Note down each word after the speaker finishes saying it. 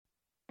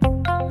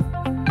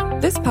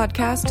This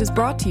podcast is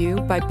brought to you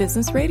by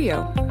Business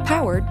Radio,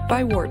 powered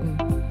by Wharton.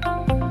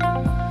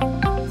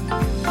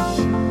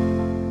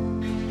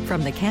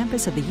 From the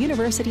campus of the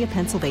University of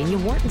Pennsylvania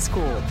Wharton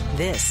School,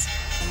 this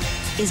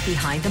is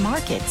Behind the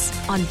Markets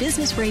on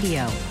Business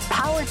Radio,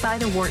 powered by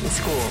the Wharton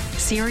School,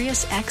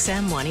 Sirius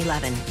XM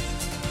 111.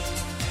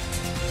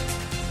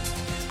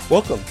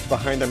 Welcome to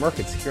Behind the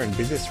Markets here on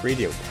Business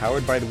Radio,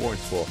 powered by the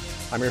Wharton School.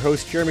 I'm your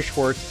host, Jeremy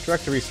Schwartz,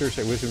 Director of Research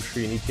at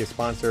WisdomTree and ETF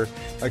sponsor.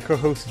 My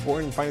co-host is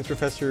Wharton Finance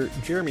Professor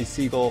Jeremy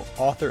Siegel,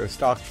 author of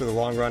Stocks for the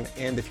Long Run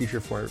and the Future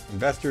for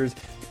Investors.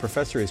 The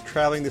professor is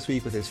traveling this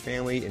week with his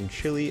family in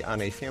Chile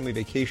on a family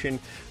vacation,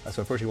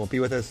 so unfortunately won't be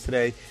with us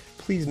today.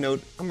 Please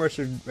note, I'm a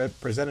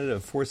representative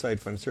of Foresight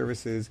Fund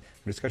Services.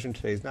 Our discussion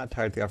today is not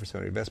tied to the offer of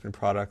any investment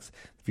products.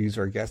 The views of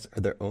our guests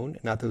are their own,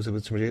 not those of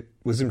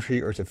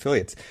WisdomTree or its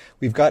affiliates.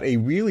 We've got a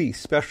really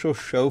special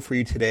show for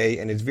you today,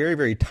 and it's very,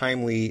 very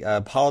timely.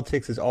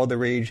 Politics is all the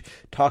rage.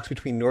 Talks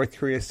between North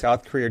Korea and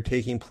South Korea are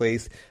taking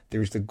place.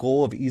 There's the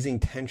goal of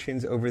easing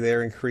tensions over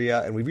there in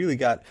Korea, and we really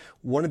got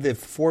one of the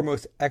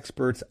foremost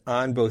experts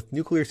on both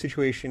nuclear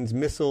situations,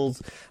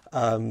 missiles,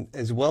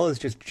 as well as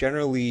just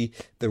generally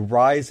the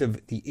rise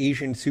of the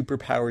Asian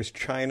superpowers,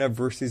 China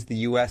versus the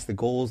U.S., the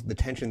goals, the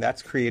tension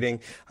that's creating.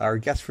 Our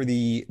guest for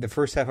the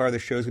first half hour of the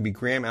show is going to be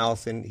Graham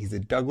Allison. He's a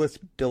Douglas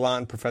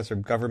Dillon Professor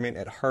of Government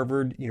at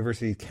Harvard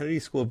University Kennedy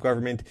School of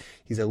Government.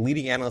 He's a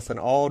leading analyst on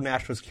all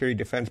national security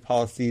defense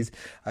policies,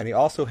 and he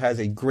also has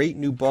a great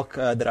new book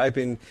that I've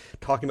been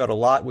talking about a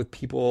lot with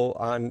people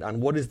on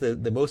what is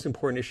the most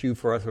important issue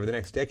for us over the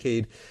next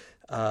decade.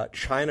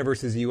 China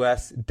versus the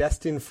U.S.,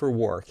 destined for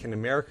war. Can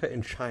America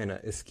and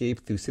China escape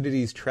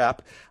Thucydides'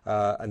 trap?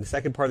 On the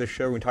second part of the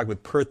show, we're going to talk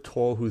with Perth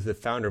Tolle, who's the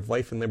founder of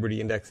Life and Liberty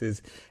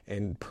Indexes.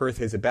 And Perth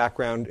has a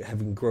background,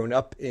 having grown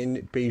up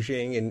in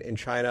Beijing in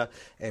China,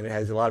 and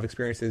has a lot of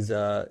experiences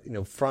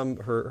from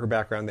her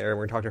background there. And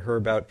we're going to talk to her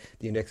about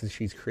the indexes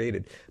she's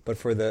created. But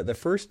for the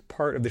first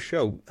part of the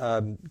show,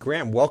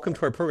 Graham, welcome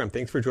to our program.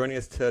 Thanks for joining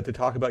us to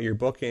talk about your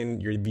book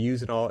and your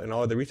views and all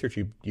of the research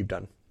you've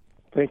done.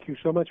 Thank you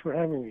so much for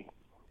having me.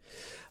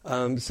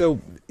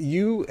 So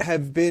you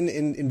have been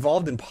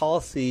involved in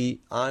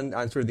policy on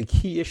sort of the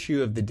key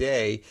issue of the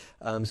day.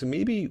 So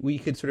maybe we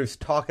could sort of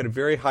talk at a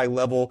very high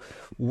level,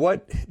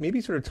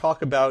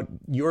 talk about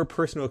your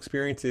personal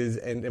experiences,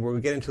 and we'll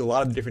get into a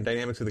lot of the different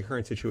dynamics of the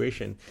current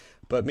situation.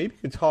 But maybe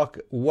you could talk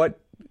what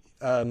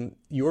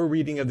your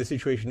reading of the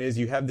situation is.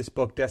 You have this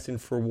book,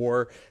 Destined for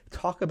War.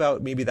 Talk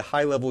about maybe the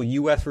high level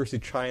U.S. versus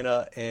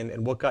China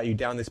and what got you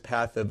down this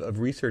path of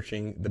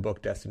researching the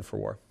book, Destined for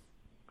War.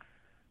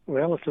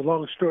 Well, it's a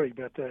long story,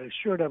 but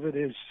short of it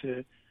is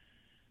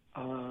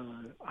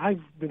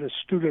I've been a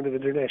student of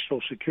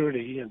international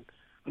security and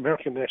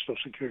American national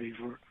security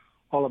for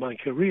all of my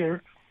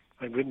career.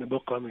 I've written a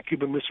book on the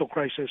Cuban Missile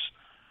Crisis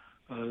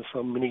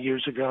some many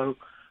years ago,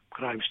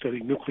 but I've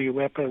studied nuclear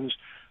weapons.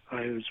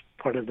 I was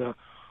part of the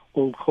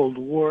old Cold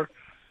War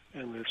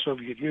and the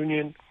Soviet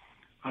Union.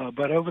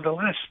 But over the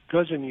last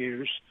dozen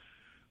years,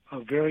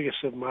 various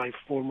of my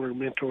former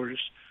mentors,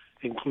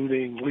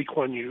 including Lee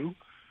Kuan Yew,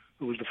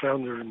 who was the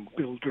founder and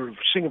builder of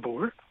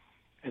Singapore,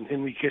 and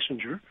Henry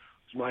Kissinger,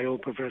 who's my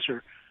old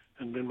professor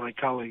and been my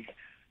colleague,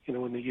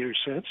 in the years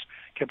since,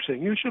 kept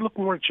saying, you should look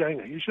more at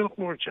China. You should look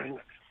more at China.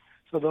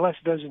 So the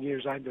last dozen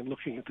years I've been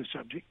looking at the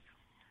subject.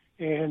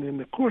 And in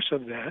the course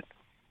of that,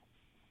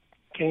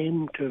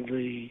 came to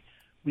the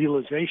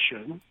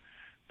realization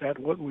that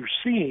what we're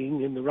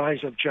seeing in the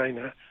rise of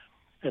China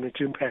and its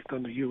impact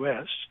on the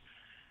U.S.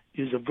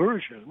 is a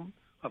version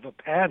of a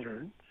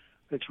pattern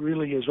that's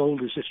really as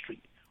old as history.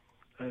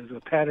 As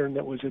a pattern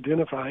that was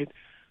identified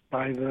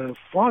by the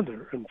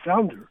father and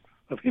founder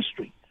of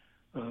history,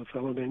 a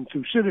fellow named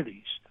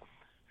Thucydides.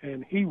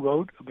 And he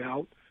wrote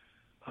about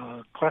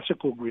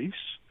classical Greece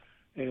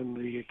and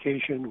the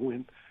occasion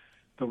when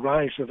the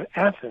rise of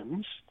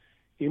Athens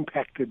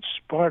impacted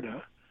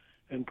Sparta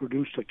and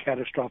produced a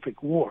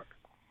catastrophic war.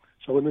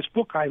 So in this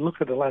book, I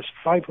look at the last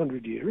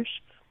 500 years.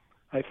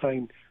 I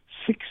find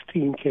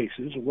 16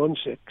 cases,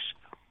 1-6,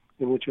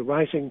 in which a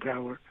rising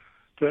power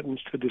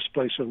threatens to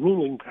displace a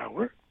ruling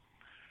power.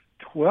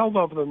 12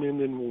 of them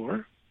end in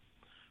war.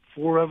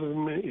 4 of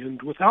them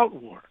end without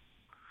war.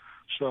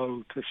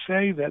 So to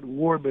say that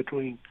war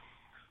between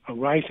a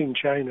rising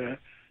China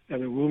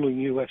and a ruling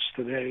U.S.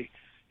 today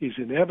is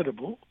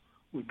inevitable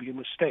would be a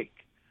mistake.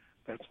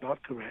 That's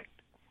not correct.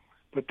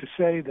 But to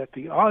say that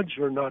the odds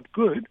are not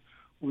good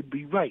would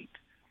be right.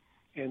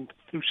 And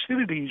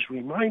Thucydides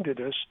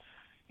reminded us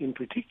in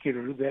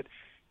particular that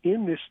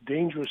in this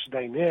dangerous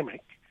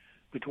dynamic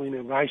between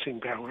a rising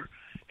power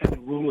and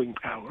a ruling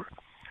power,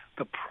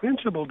 the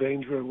principal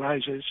danger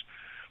arises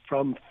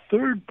from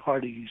third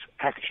parties'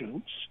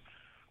 actions,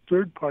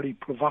 third-party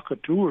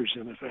provocateurs,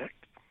 in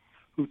effect,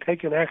 who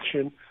take an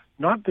action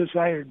not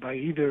desired by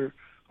either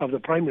of the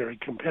primary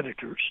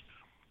competitors,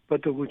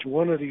 but to which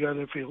one or the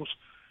other feels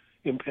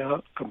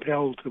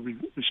compelled to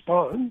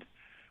respond,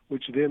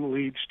 which then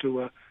leads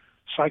to a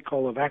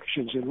cycle of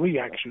actions and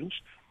reactions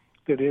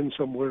that end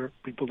somewhere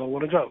people don't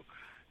want to go.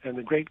 And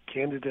the great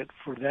candidate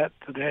for that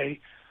today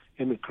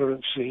in the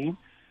current scene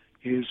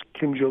is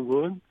Kim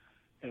Jong-un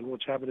and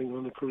what's happening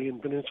on the Korean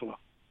Peninsula.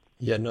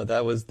 Yeah, no,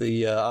 that was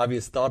the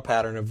obvious thought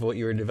pattern of what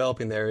you were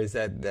developing there, is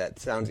that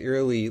sounds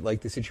eerily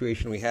like the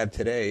situation we have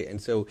today.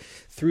 And so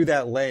through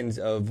that lens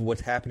of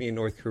what's happening in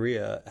North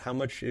Korea, how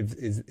much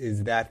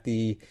is that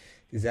the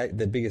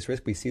biggest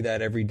risk? We see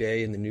that every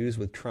day in the news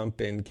with Trump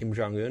and Kim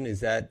Jong-un. Is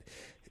that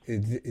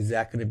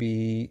going to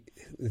be,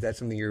 is that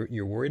something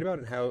you're worried about?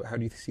 And how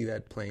do you see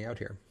that playing out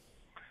here?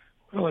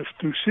 Well, if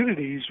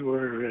Thucydides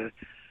were,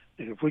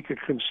 if we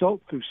could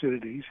consult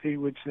Thucydides, he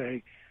would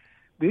say,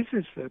 this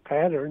is the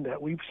pattern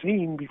that we've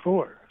seen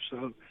before.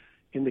 So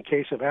in the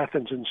case of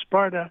Athens and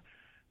Sparta,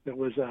 there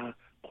was a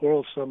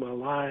quarrelsome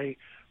ally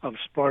of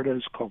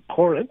Sparta's called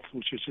Corinth,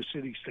 which is a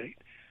city-state,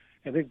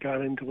 and it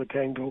got into a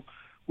tangle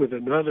with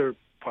another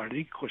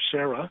party,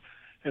 Corcyra,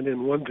 and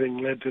then one thing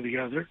led to the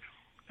other,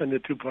 and the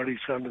two parties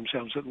found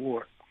themselves at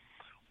war.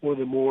 Or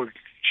the more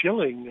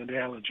chilling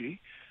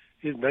analogy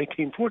is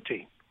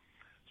 1914.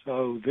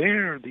 So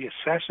there, the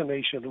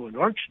assassination of an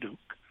archduke,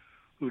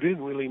 who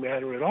didn't really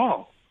matter at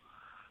all,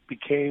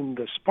 became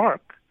the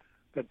spark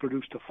that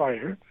produced a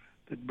fire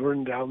that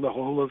burned down the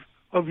whole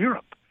of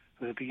Europe,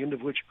 and at the end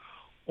of which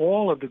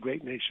all of the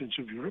great nations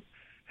of Europe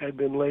had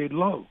been laid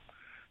low.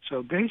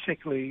 So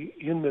basically,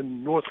 in the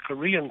North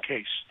Korean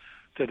case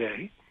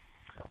today,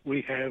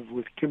 we have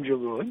with Kim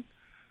Jong-un,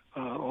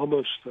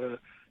 almost,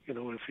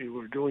 if you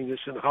were doing this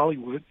in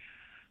Hollywood,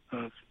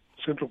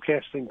 central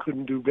casting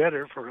couldn't do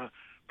better for a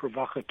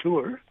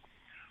provocateur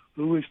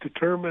who is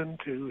determined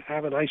to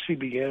have an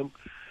ICBM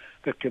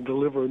that can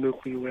deliver a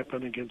nuclear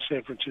weapon against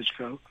San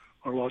Francisco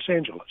or Los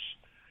Angeles.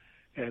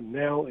 And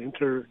now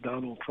enter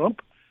Donald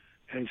Trump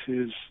as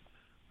his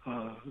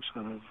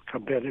sort of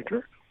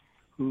competitor,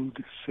 who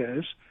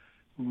says,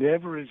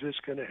 never is this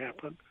going to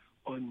happen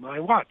on my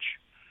watch.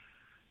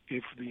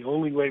 If the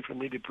only way for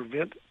me to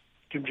prevent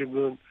Kim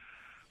Jong-un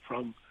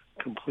from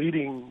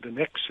completing the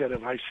next set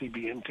of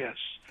ICBM tests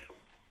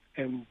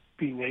and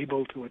being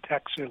able to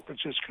attack San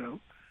Francisco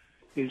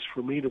is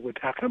for me to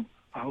attack him,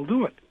 I'll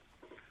do it.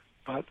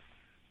 But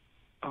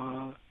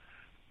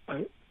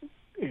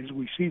as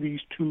we see these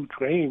two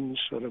trains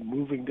sort of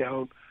moving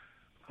down,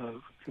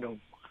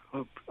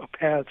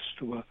 paths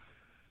to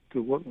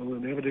what will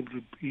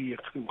inevitably be a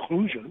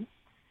conclusion,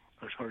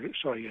 a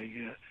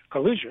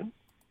collision,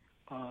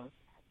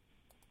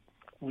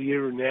 we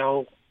are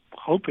now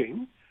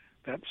hoping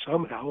that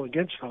somehow,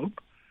 against hope,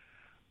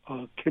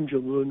 Kim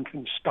Jong-un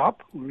can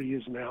stop where he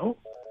is now,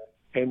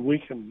 and we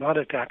can not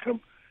attack him,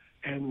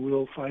 and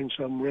we'll find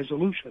some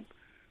resolution.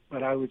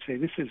 But I would say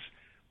this is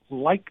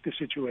like the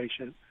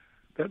situation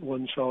that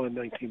one saw in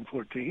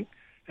 1914,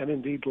 and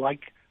indeed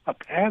like a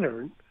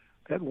pattern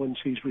that one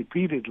sees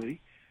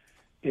repeatedly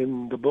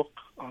in the book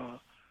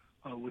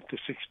with the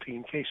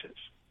 16 cases.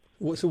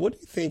 Well, so what do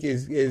you think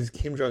is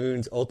Kim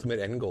Jong-un's ultimate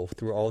end goal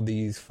through all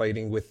these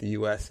fighting with the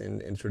U.S.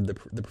 and sort of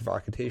the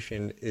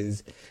provocation?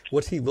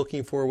 What's he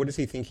looking for? What does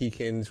he think he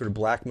can sort of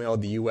blackmail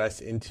the U.S.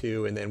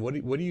 into? And then what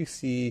do you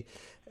see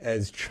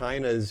as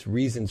China's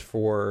reasons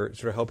for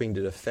sort of helping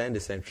to defend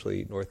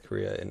essentially North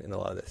Korea in a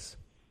lot of this?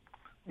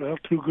 Well,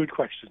 two good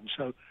questions.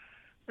 So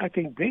I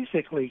think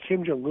basically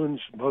Kim Jong-un's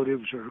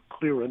motives are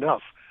clear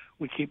enough.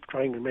 We keep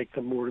trying to make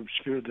them more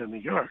obscure than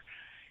they are.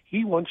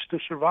 He wants to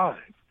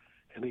survive,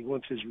 and he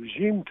wants his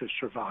regime to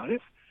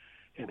survive,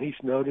 and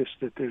he's noticed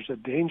that there's a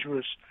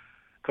dangerous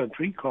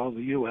country called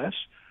the U.S.,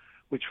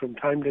 which from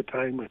time to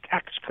time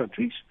attacks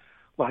countries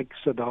like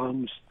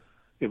Saddam's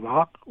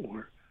Iraq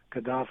or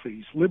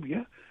Gaddafi's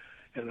Libya,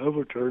 and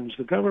overturns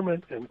the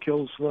government and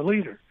kills the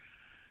leader.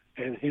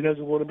 And he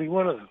doesn't want to be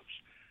one of those.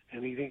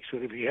 And he thinks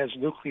that if he has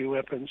nuclear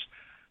weapons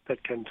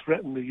that can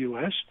threaten the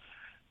U.S.,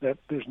 that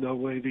there's no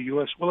way the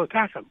U.S. will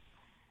attack him.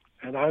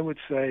 And I would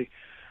say,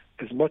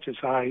 as much as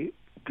I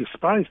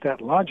despise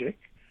that logic,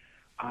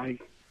 I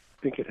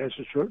think it has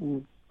a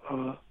certain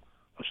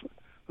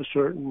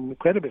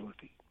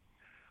credibility.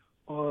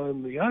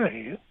 On the other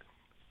hand,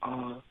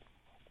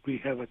 we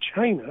have a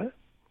China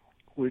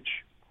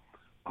which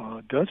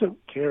doesn't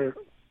care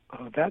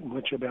that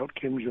much about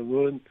Kim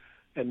Jong-un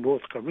and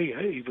North Korea,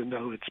 even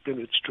though it's been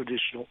its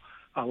traditional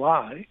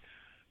ally,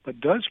 but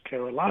does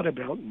care a lot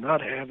about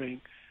not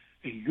having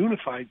a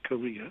unified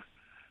Korea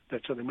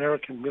that's an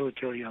American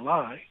military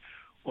ally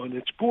on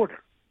its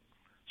border.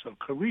 So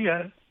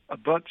Korea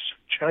abuts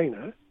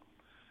China.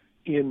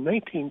 In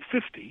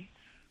 1950,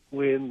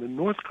 when the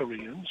North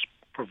Koreans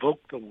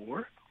provoked the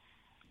war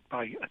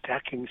by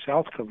attacking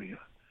South Korea,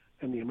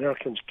 and the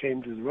Americans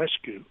came to the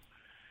rescue,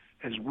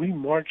 as we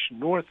marched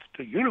north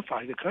to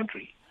unify the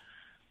country,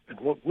 and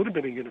what would have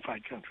been a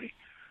unified country,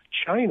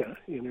 China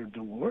entered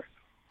the war,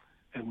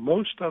 and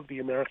most of the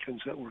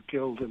Americans that were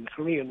killed in the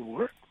Korean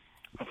War,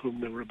 of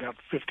whom there were about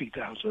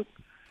 50,000,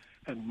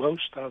 and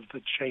most of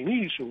the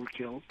Chinese who were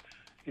killed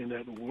in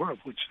that war, of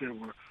which there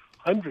were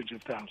hundreds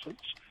of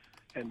thousands,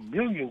 and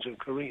millions of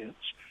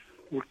Koreans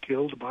were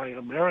killed by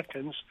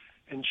Americans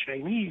and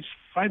Chinese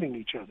fighting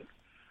each other.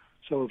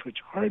 So if it's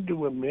hard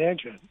to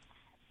imagine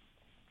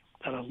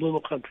that a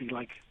little country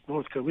like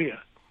North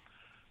Korea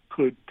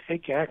could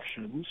take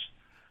actions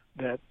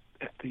that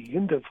at the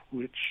end of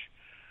which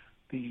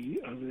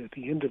at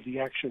the end of the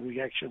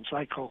action-reaction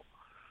cycle,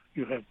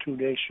 you have two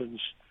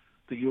nations,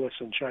 the U.S.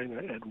 and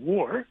China, at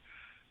war.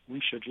 We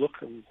should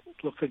look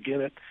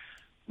again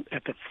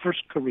at the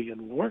first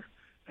Korean War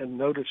and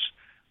notice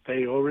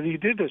they already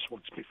did this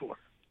once before.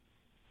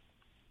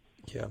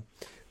 Yeah.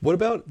 What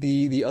about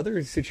the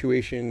other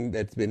situation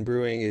that's been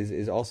brewing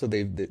is also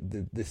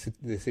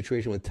the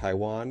situation with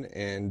Taiwan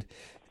and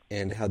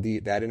how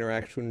that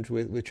interaction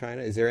with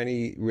China? Is there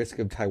any risk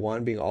of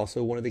Taiwan being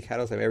also one of the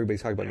catalysts? I mean,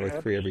 everybody's talking about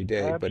North Korea every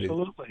day.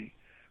 Absolutely.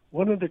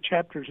 One of the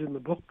chapters in the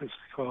book is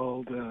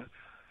called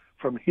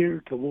From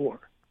Here to War.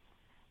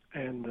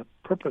 And the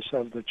purpose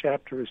of the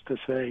chapter is to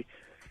say,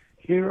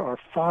 here are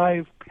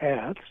 5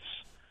 paths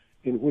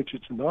in which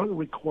it's not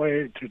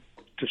required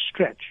to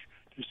stretch,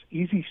 just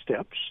easy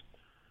steps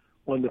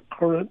on the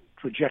current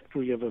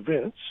trajectory of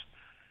events,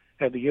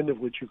 at the end of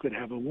which you could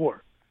have a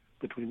war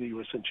between the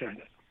U.S. and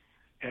China.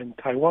 And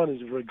Taiwan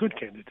is a very good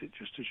candidate,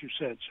 just as you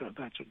said, so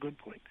that's a good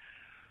point.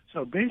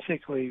 So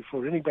basically,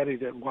 for anybody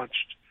that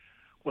watched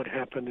what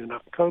happened in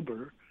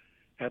October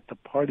at the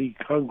Party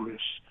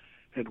Congress,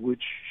 at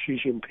which Xi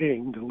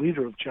Jinping, the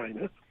leader of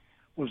China,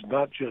 was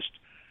not just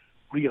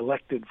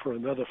reelected for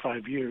another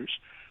 5 years,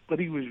 but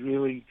he was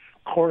really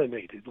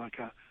coronated like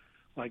a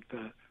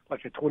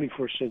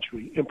 21st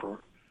century emperor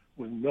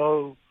with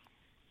no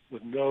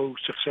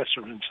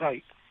successor in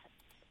sight.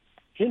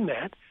 In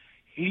that,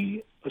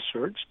 he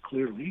asserts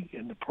clearly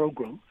in the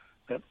program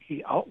that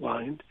he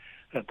outlined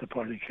at the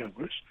Party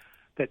Congress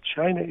that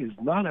China is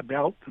not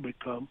about to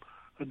become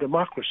a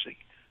democracy,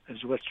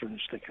 as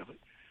Westerners think of it.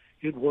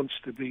 It wants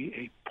to be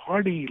a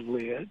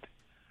party-led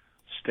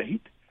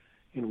state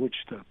in which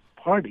the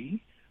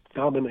party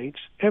dominates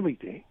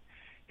everything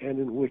and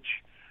in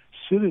which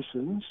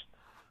citizens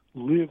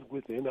live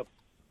within a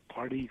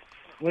party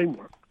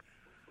framework.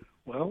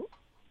 Well,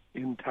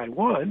 in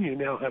Taiwan, you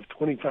now have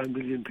 25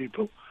 million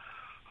people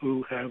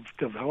who have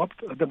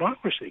developed a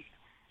democracy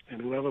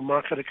and who have a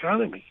market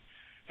economy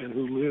and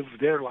who live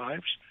their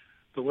lives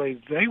the way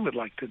they would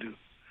like to do.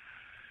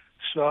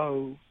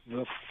 So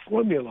the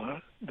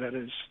formula that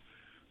is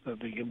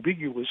the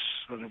ambiguous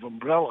sort of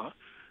umbrella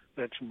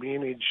that's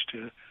managed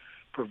to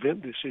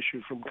prevent this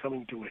issue from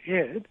coming to a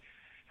head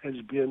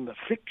has been the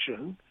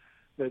fiction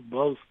that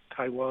both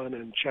Taiwan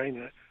and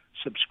China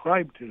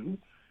subscribe to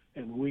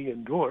and we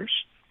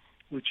endorse,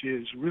 which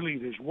is really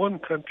there's one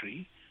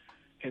country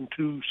and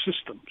two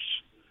systems.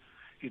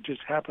 It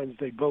just happens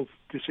they both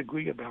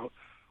disagree about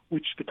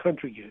which the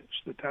country is.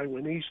 The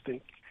Taiwanese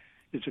think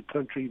it's a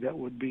country that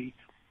would be,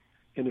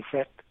 in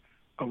effect,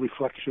 a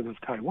reflection of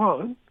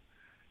Taiwan,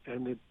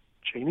 and the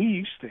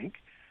Chinese think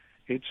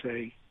it's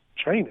a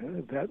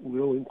China that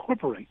will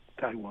incorporate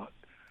Taiwan.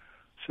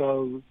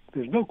 So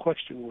there's no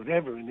question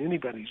whatever in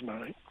anybody's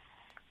mind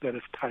that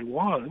if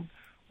Taiwan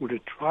were to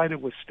try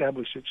to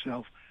establish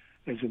itself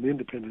as an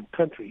independent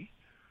country,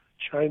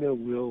 China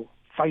will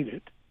fight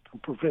it to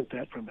prevent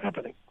that from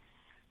happening.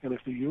 And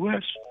if the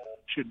U.S.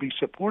 should be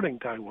supporting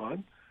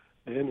Taiwan,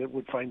 then it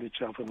would find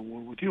itself in a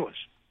war with the U.S.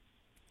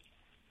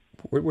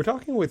 We're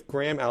talking with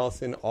Graham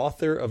Allison,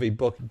 author of a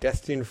book,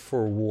 Destined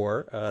for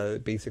War,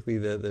 basically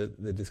the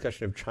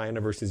discussion of China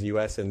versus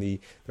U.S. and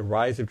the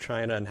rise of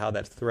China and how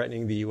that's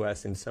threatening the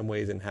U.S. in some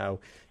ways and how,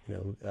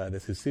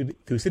 the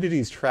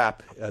Thucydides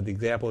trap, the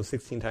example of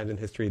 16 times in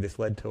history, this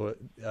led to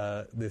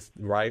this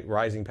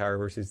rising power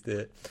versus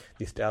the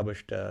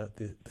established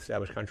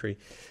country.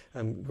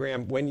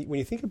 Graham, when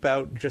you think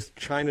about just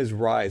China's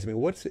rise, I mean,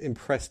 what's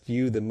impressed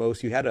you the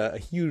most? You had a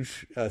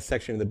huge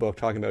section in the book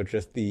talking about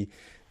just the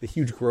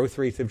huge growth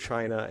rates of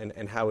China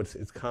and how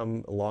it's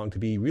come along to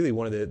be really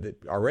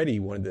already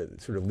one of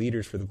the sort of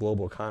leaders for the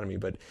global economy.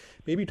 But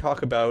maybe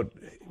talk about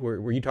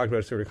where you talked about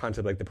a sort of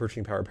concept like the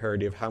purchasing power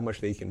parity of how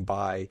much they can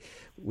buy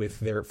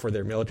for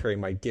their military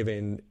might,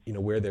 given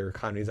where their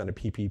economy is on a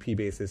PPP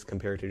basis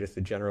compared to just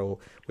the general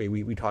way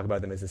we talk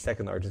about them as the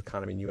second largest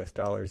economy in U.S.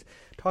 dollars.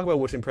 Talk about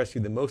what's impressed you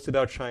the most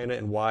about China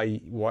and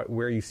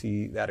where you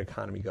see that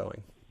economy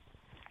going.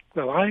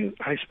 Well,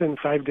 I spent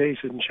 5 days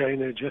in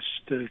China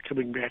just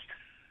coming back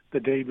the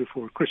day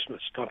before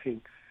Christmas,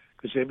 talking,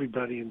 because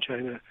everybody in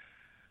China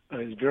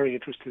is very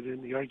interested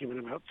in the argument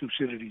about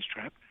Thucydides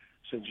trap,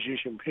 since Xi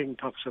Jinping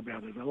talks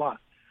about it a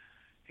lot.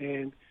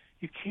 And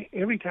you can't,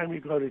 every time you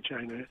go to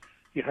China,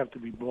 you have to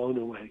be blown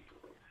away.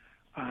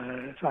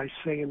 As I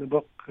say in the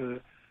book, I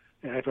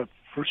have a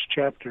first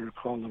chapter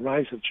called The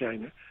Rise of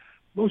China.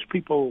 Most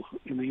people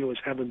in the U.S.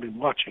 haven't been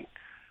watching,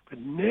 but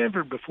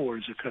never before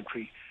has a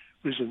country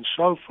risen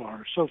so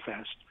far, so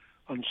fast,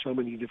 on so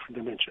many different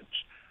dimensions.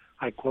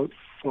 I quote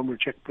former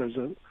Czech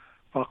President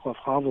Václav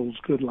Havel's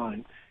good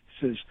line.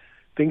 He says,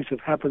 "Things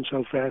have happened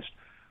so fast,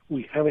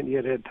 we haven't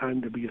yet had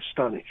time to be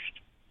astonished."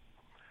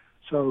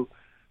 So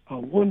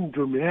one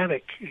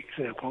dramatic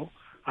example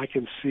I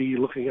can see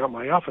looking out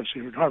my office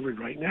here at Harvard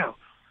right now.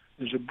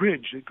 There's a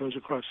bridge that goes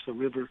across the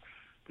river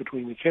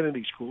between the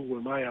Kennedy School,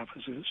 where my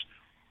office is,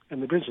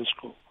 and the business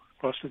school,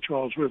 across the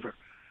Charles River.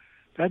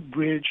 That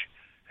bridge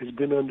has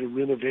been under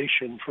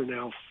renovation for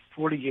now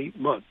 48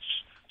 months.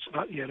 It's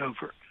not yet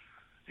over.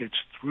 It's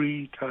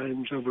 3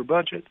 times over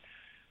budget.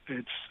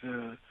 It's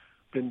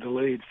been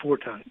delayed 4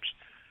 times.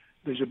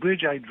 There's a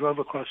bridge I drove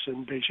across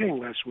in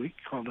Beijing last week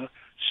called the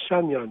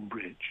Sanyang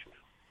Bridge.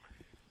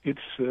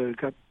 It's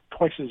got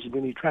twice as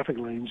many traffic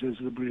lanes as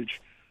the bridge,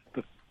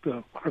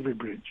 the Harvard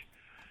Bridge.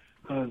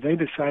 They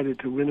decided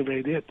to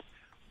renovate it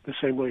the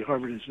same way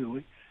Harvard is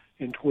doing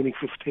in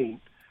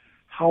 2015.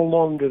 How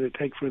long did it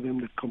take for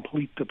them to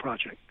complete the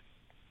project?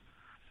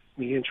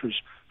 The answer is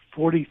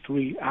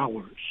 43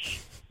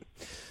 hours.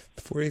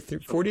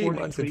 48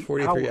 months and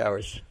 43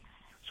 hours.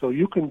 So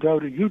you can go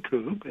to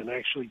YouTube and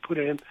actually put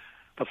in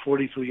the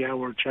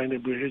 43-hour China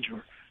Bridge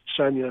or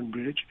Sanyang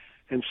Bridge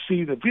and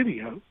see the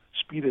video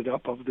speeded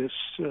up of this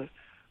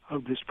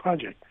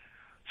project.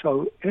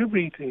 So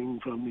everything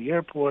from the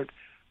airport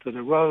to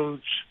the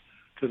roads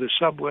to the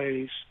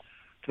subways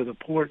to the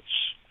ports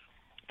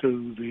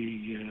to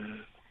the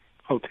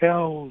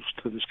hotels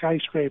to the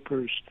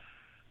skyscrapers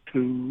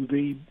to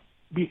the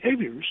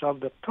behaviors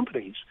of the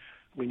companies.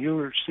 When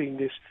you're seeing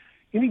this,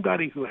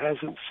 anybody who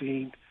hasn't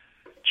seen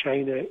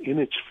China in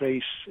its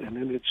face and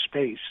in its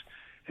space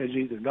has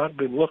either not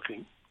been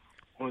looking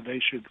or they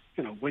should,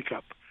 wake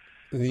up.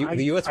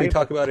 The U.S. we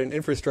talk about an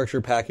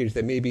infrastructure package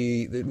that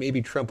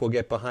maybe Trump will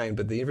get behind,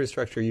 but the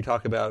infrastructure you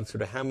talk about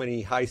sort of how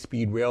many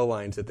high-speed rail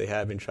lines that they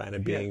have in China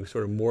being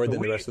sort of more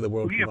than the rest of the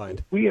world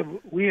combined. We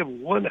have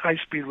one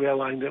high-speed rail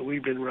line that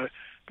we've been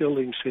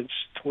building since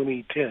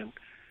 2010. It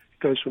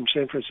goes from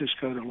San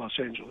Francisco to Los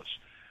Angeles,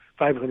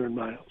 500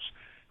 miles.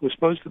 It was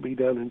supposed to be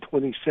done in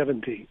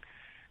 2017.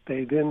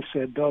 They then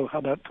said, no, how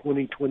about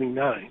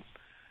 2029?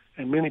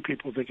 And many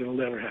people think it'll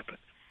never happen.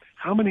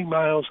 How many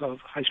miles of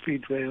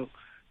high-speed rail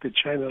did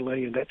China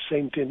lay in that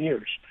same 10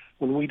 years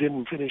when we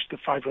didn't finish the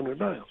 500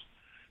 miles?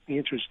 The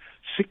answer is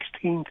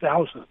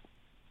 16,000.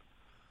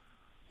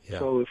 Yeah.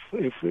 So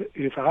if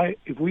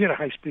we had a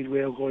high-speed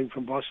rail going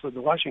from Boston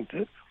to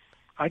Washington,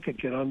 I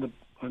could get on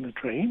the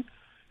train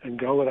and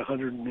go at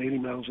 180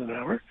 miles an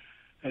hour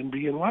and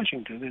be in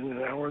Washington in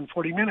an hour and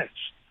 40 minutes.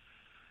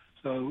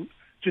 So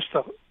just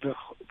the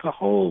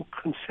whole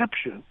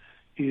conception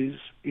is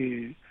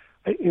in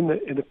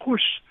the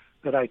course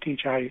that I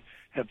teach. I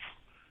have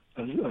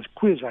a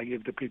quiz I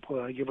give to people,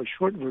 and I give a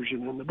short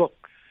version in the book.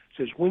 It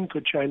says, when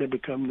could China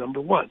become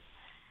number one?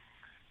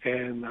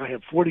 And I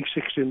have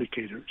 46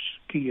 indicators,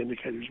 key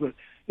indicators, but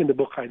in the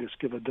book I just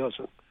give a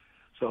dozen.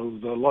 So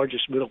the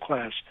largest middle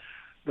class,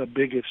 the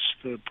biggest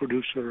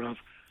producer of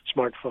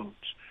smartphones,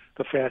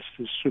 the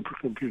fastest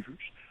supercomputers,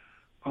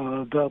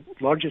 the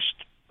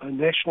largest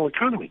national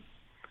economy.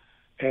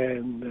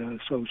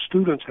 And so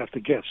students have to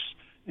guess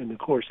in the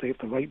course. They have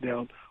to write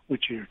down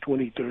which year,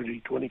 2030,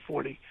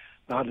 2040,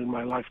 not in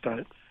my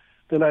lifetime.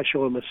 Then I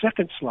show them a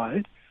second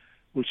slide,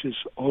 which is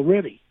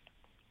already.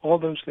 All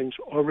those things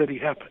already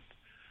happened.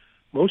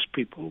 Most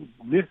people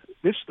miss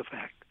the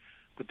fact,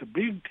 but the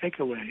big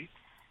takeaway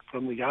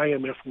from the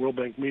IMF World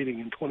Bank meeting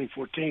in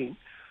 2014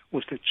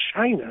 was that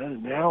China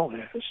now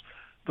has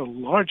the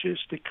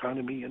largest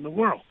economy in the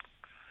world,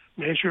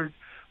 measured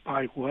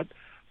by what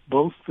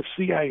both the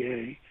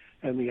CIA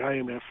and the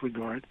IMF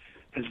regard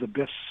as the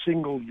best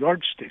single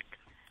yardstick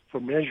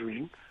for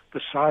measuring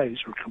the size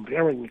or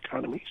comparing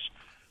economies,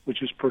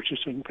 which is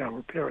purchasing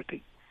power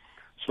parity.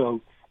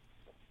 So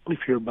if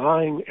you're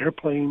buying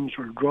airplanes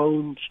or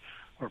drones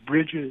or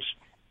bridges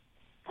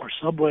or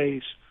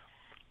subways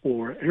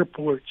or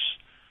airports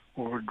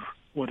or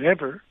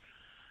whatever,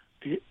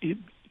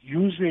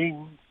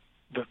 using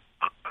the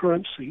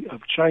currency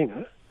of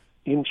China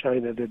in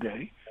China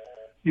today,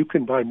 you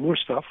can buy more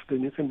stuff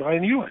than you can buy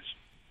in the U.S.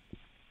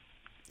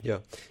 Yeah,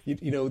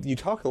 you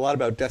talk a lot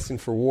about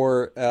destined for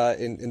war,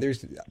 and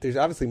there's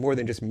obviously more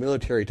than just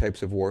military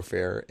types of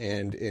warfare.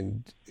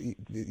 And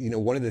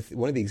one of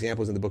the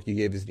examples in the book you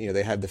gave is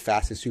they have the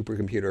fastest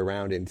supercomputer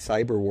around, and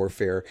cyber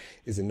warfare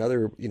is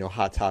another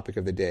hot topic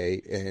of the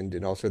day,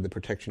 and also the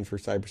protection for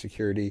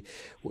cybersecurity.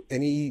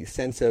 Any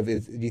sense of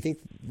do you think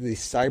the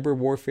cyber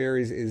warfare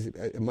is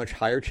a much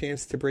higher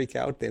chance to break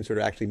out than sort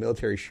of actually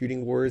military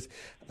shooting wars?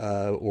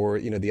 Or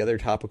the other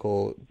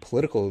topical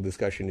political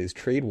discussion is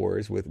trade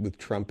wars with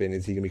Trump, and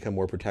is he going to become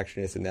more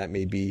protectionist, and that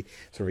may be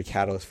sort of a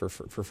catalyst for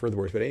further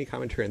wars. But any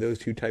commentary on those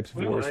two types of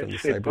wars from the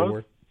cyber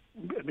war?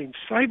 I mean,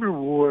 cyber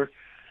war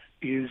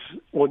is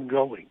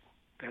ongoing.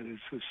 That is,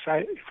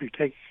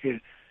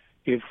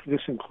 if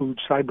this includes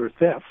cyber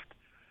theft,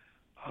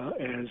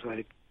 as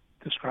I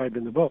described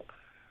in the book,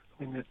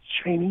 I mean, the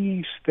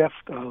Chinese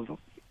theft of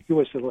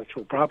U.S.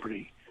 intellectual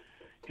property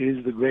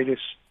is the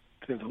greatest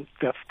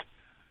theft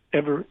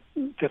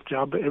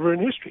job ever in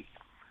history.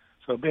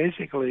 So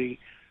basically,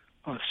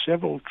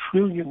 several $1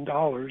 trillion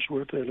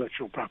worth of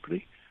intellectual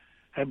property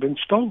have been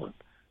stolen.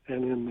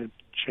 And in the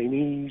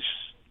Chinese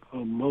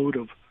mode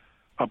of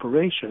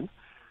operation,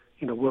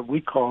 what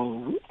we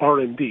call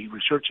R&D,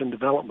 research and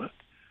development,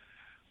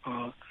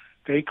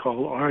 they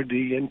call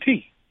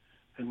RD&T,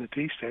 and the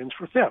T stands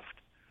for theft.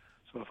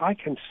 So if I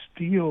can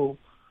steal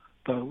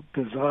the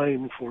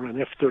design for an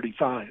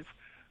F-35,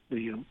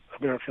 the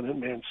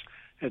American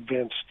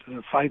advanced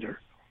fighter,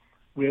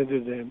 rather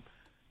than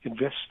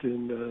invest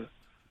in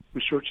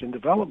research and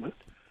development,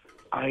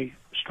 I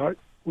start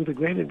with a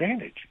great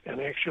advantage. And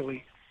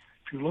actually,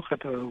 if you look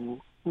at the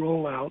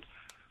rollout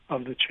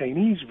of the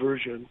Chinese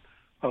version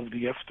of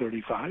the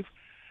F-35,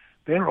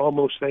 they're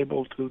almost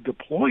able to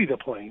deploy the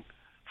plane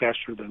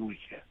faster than we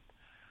can.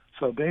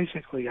 So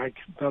basically, I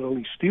can not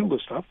only steal the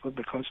stuff, but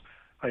because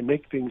I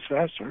make things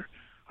faster,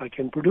 I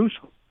can produce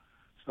them.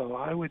 So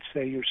I would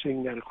say you're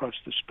seeing that across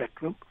the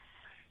spectrum.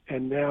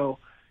 And now,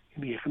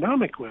 in the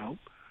economic realm,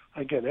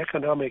 again,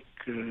 economic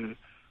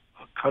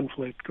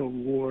conflict or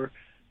war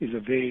is a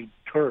vague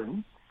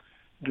term.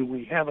 Do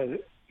we have,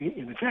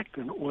 in effect,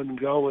 an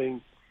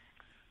ongoing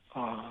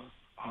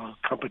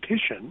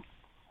competition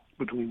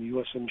between the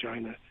U.S. and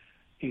China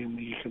in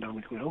the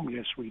economic realm?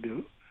 Yes, we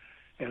do.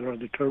 And are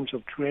the terms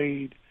of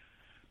trade,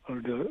 or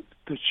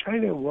does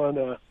China run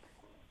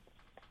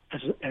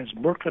as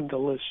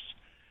mercantilist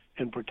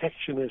and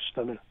protectionist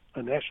on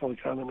a national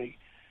economy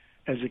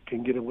as it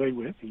can get away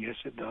with? Yes,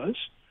 it does.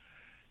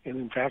 And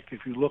in fact,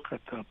 if you look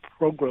at the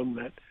program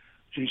that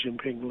Xi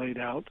Jinping laid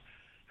out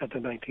at the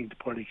 19th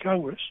Party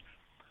Congress,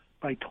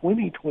 by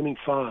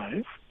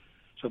 2025,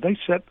 so they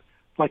set,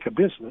 like a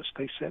business,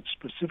 they set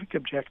specific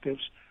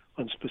objectives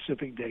on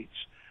specific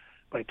dates.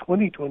 By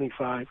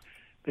 2025,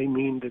 they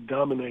mean to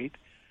dominate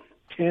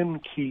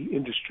 10 key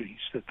industries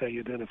that they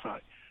identify,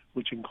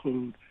 which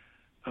include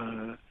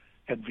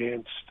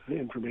advanced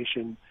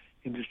information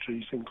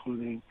industries,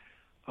 including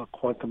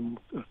quantum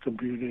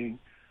computing,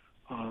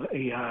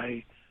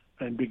 AI,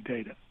 and big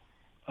data.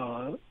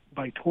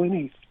 By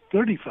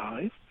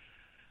 2035,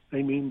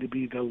 they mean to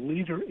be the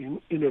leader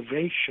in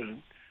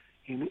innovation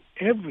in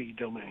every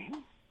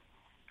domain.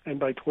 And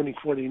by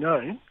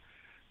 2049,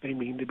 they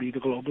mean to be the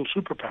global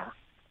superpower.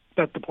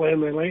 That's the plan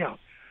they lay out.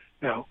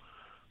 Now,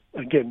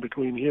 again,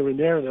 between here and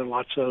there are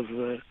lots of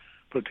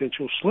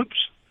potential slips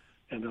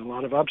and a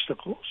lot of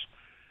obstacles,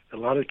 a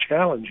lot of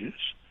challenges.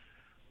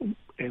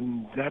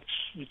 And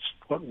it's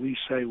what we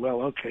say,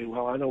 well, okay,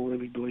 well, I don't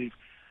really believe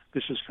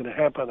this is going to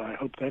happen. I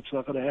hope that's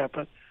not going to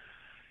happen.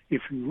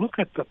 If you look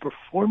at the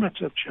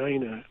performance of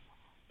China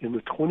in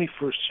the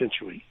 21st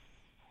century,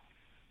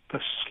 the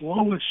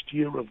slowest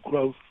year of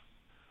growth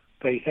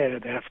they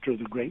had after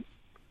the great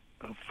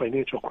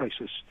financial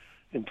crisis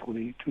in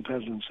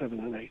 2007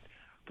 and 8,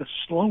 the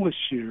slowest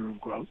year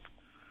of growth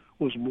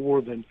was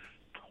more than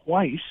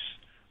twice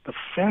the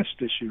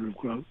fastest year of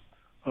growth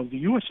of the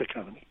U.S.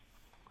 economy.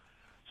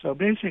 So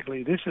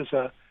basically, this is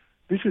a,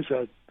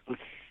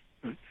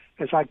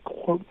 as I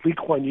quote Lee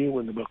Kuan Yew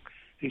in the book,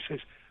 he says,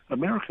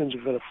 Americans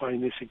are going to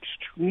find this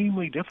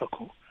extremely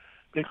difficult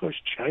because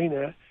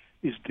China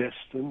is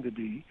destined to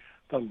be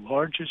the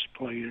largest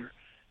player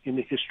in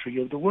the history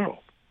of the world.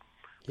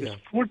 There's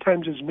 4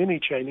 times as many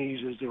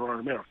Chinese as there are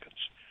Americans.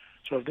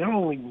 So if they're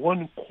only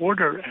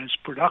 1/4 as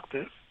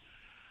productive,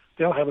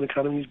 they'll have an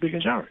economy as big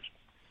as ours.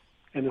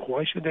 And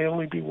why should they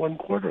only be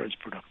 1/4 as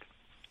productive?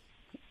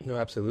 No,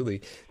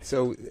 absolutely.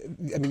 So,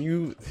 I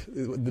mean,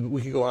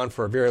 we could go on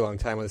for a very long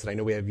time on this, and I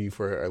know we have you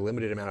for a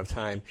limited amount of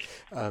time.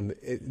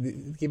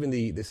 Given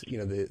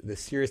the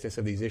seriousness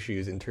of these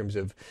issues in terms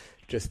of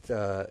just,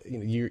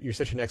 you're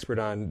such an expert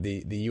on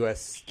the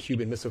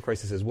U.S.-Cuban Missile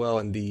Crisis as well,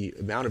 and the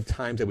amount of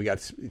times that we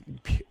got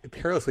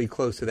perilously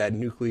close to that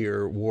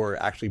nuclear war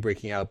actually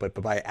breaking out, but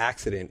by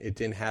accident, it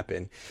didn't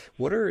happen.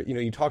 What are,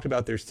 you talked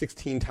about there's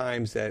 16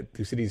 times that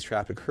Thucydides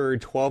trap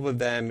occurred, 12 of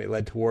them, it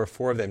led to war,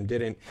 4 of them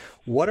didn't.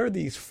 What are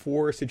these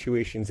 4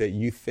 situations that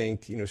you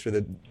think, sort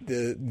of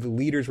the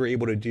leaders were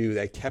able to do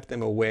that kept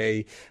them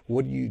away?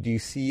 Do you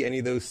see any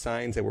of those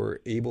signs that we're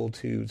able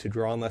to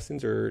draw on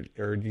lessons, or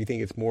do you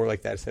think it's more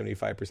like that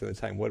 75% of the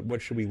time?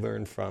 What should we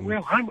learn from?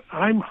 Well,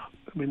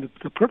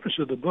 the purpose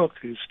of the book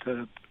is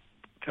to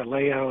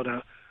lay out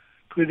a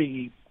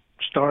pretty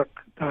stark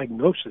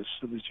diagnosis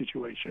of the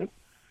situation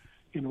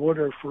in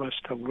order for us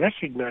to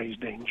recognize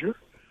danger,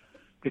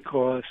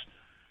 because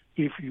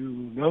if you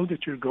know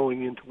that you're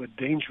going into a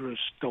dangerous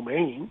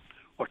domain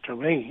or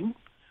terrain,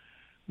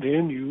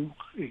 then you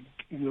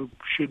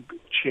should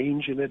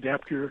change and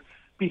adapt your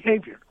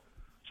behavior.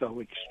 So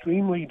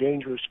extremely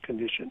dangerous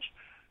conditions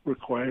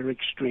require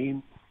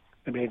extreme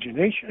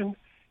imagination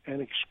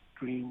and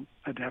extreme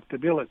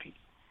adaptability.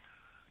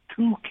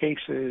 2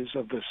 cases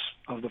of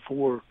the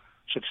 4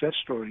 success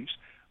stories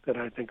that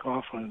I think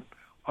often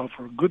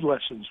offer good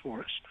lessons for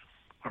us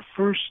are,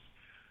 first,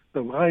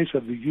 the rise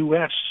of the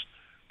U.S.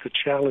 to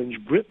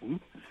challenge Britain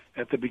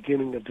at the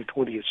beginning of the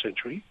 20th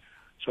century.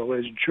 So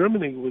as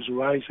Germany was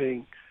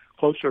rising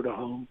closer to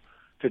home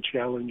to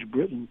challenge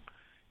Britain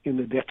in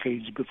the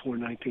decades before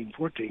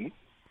 1914,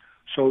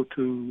 so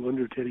too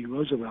under Teddy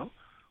Roosevelt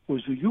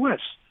was the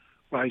U.S.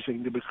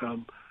 rising to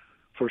become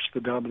first the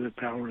dominant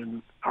power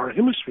in our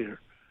hemisphere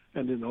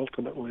and then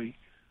ultimately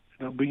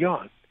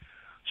beyond.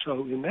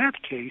 So in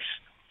that case,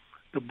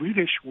 the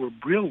British were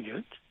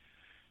brilliant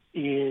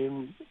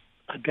in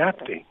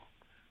adapting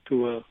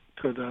to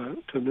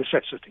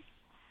necessity.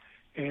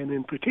 And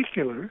in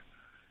particular,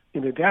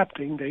 in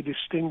adapting, they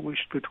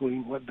distinguished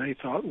between what they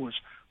thought was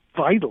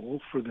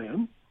vital for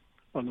them,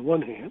 on the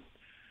one hand,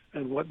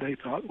 and what they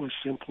thought was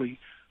simply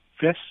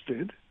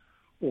vested,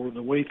 or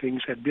the way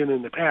things had been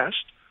in the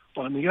past,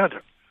 on the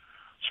other.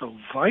 So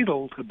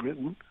vital to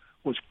Britain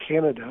was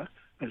Canada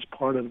as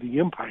part of the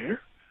empire,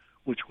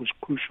 which was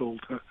crucial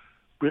to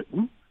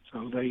Britain.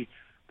 So the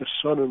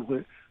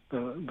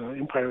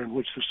empire in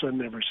which the sun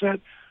never set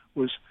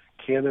was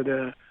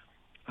Canada,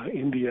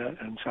 India,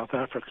 and South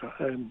Africa,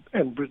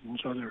 and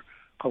Britain's other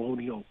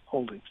colonial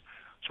holdings.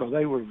 So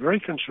they were very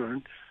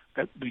concerned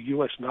that the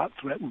U.S. not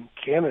threaten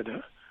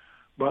Canada,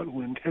 but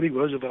when Teddy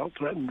Roosevelt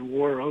threatened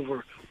war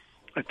over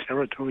a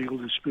territorial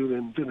dispute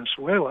in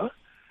Venezuela,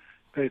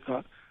 they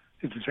thought,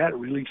 is that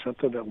really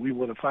something that we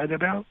want to fight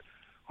about?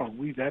 Are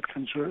we that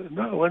concerned?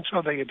 No, and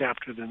so they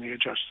adapted and they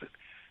adjusted.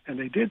 And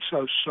they did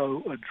so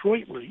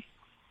adroitly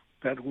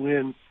that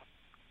when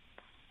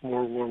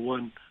World War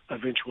I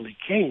eventually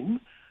came,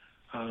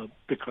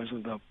 because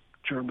of the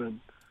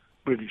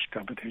German-British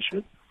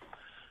competition,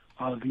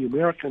 the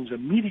Americans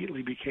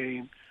immediately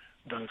became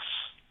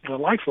the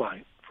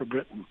lifeline for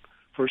Britain.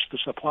 First the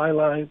supply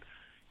line,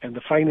 and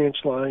the finance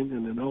line,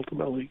 and then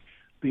ultimately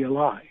the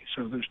ally.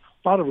 So there's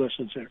a lot of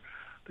lessons there.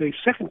 The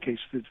second case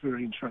that's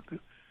very instructive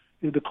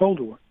is the Cold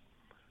War.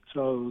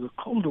 So the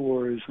Cold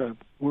War is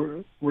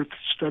worth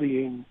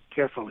studying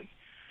carefully.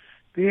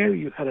 There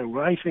you had a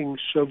rising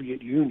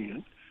Soviet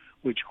Union,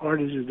 which,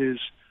 hard as it is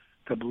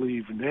to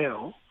believe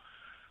now,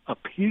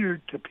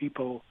 appeared to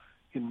people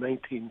in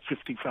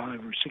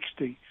 1955 or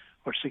 60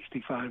 or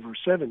 65 or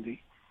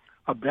 70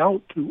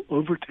 about to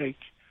overtake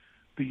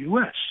the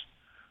U.S.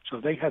 So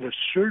they had a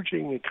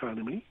surging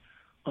economy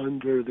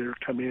under their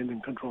command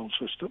and control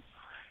system.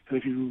 And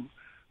if you,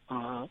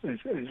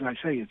 as I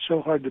say, it's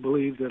so hard to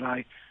believe that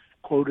I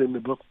quote in the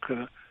book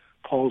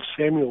Paul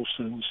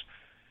Samuelson's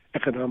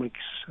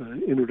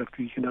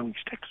Introductory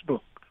Economics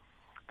textbook,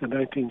 the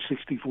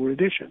 1964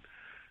 edition,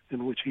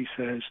 in which he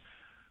says,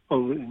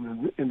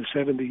 in the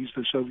 70s,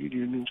 the Soviet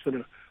Union's going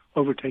to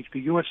overtake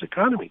the U.S.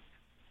 economy.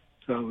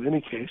 So in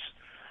any case,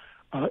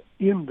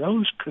 in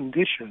those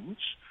conditions,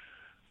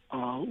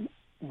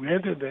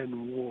 rather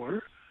than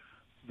war,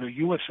 the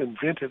U.S.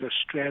 invented a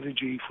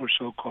strategy for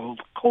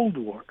so-called Cold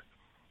War.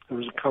 It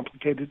was a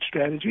complicated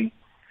strategy.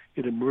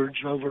 It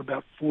emerged over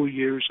about 4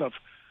 years of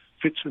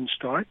fits and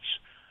starts,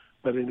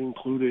 but it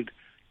included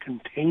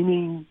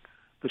containing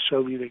the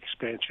Soviet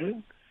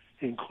expansion,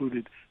 it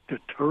included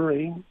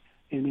deterring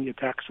any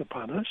attacks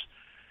upon us,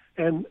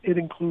 and it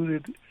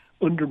included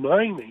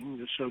undermining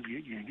the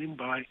Soviet Union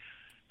by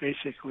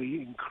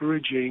basically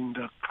encouraging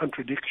the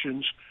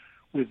contradictions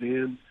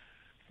within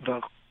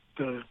the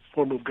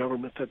form of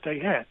government that they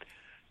had.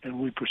 And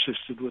we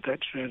persisted with that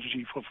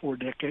strategy for 4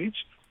 decades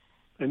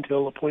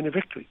until the point of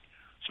victory.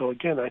 So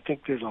again, I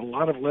think there's a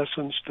lot of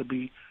lessons to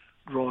be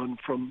drawn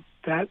from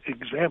that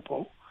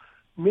example,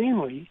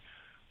 mainly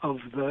of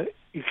the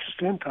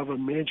extent of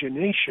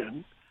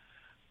imagination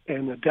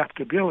and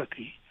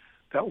adaptability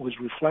that was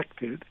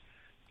reflected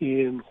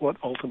in what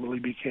ultimately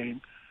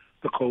became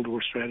the Cold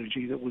War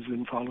strategy that was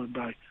then followed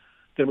by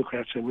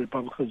Democrats and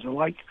Republicans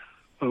alike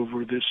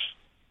over this,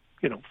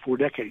 4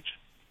 decades.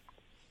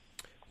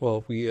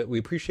 Well, we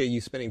appreciate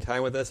you spending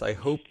time with us. I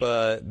hope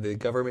the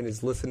government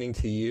is listening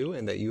to you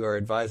and that you are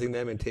advising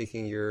them and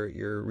taking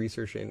your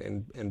research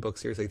and book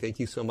seriously. Thank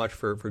you so much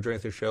for joining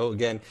us on the show.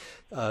 Again,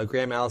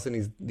 Graham Allison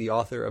is the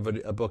author of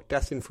a book,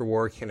 Destined for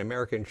War, Can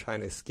America and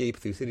China Escape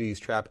Thucydides'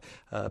 Trap?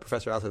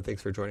 Professor Allison,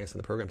 thanks for joining us on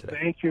the program today.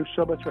 Thank you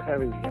so much for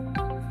having me.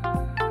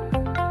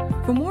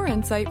 For more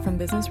insight from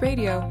Business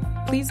Radio,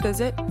 please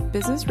visit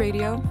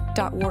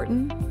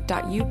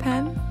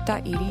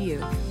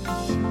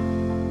businessradio.wharton.upenn.edu.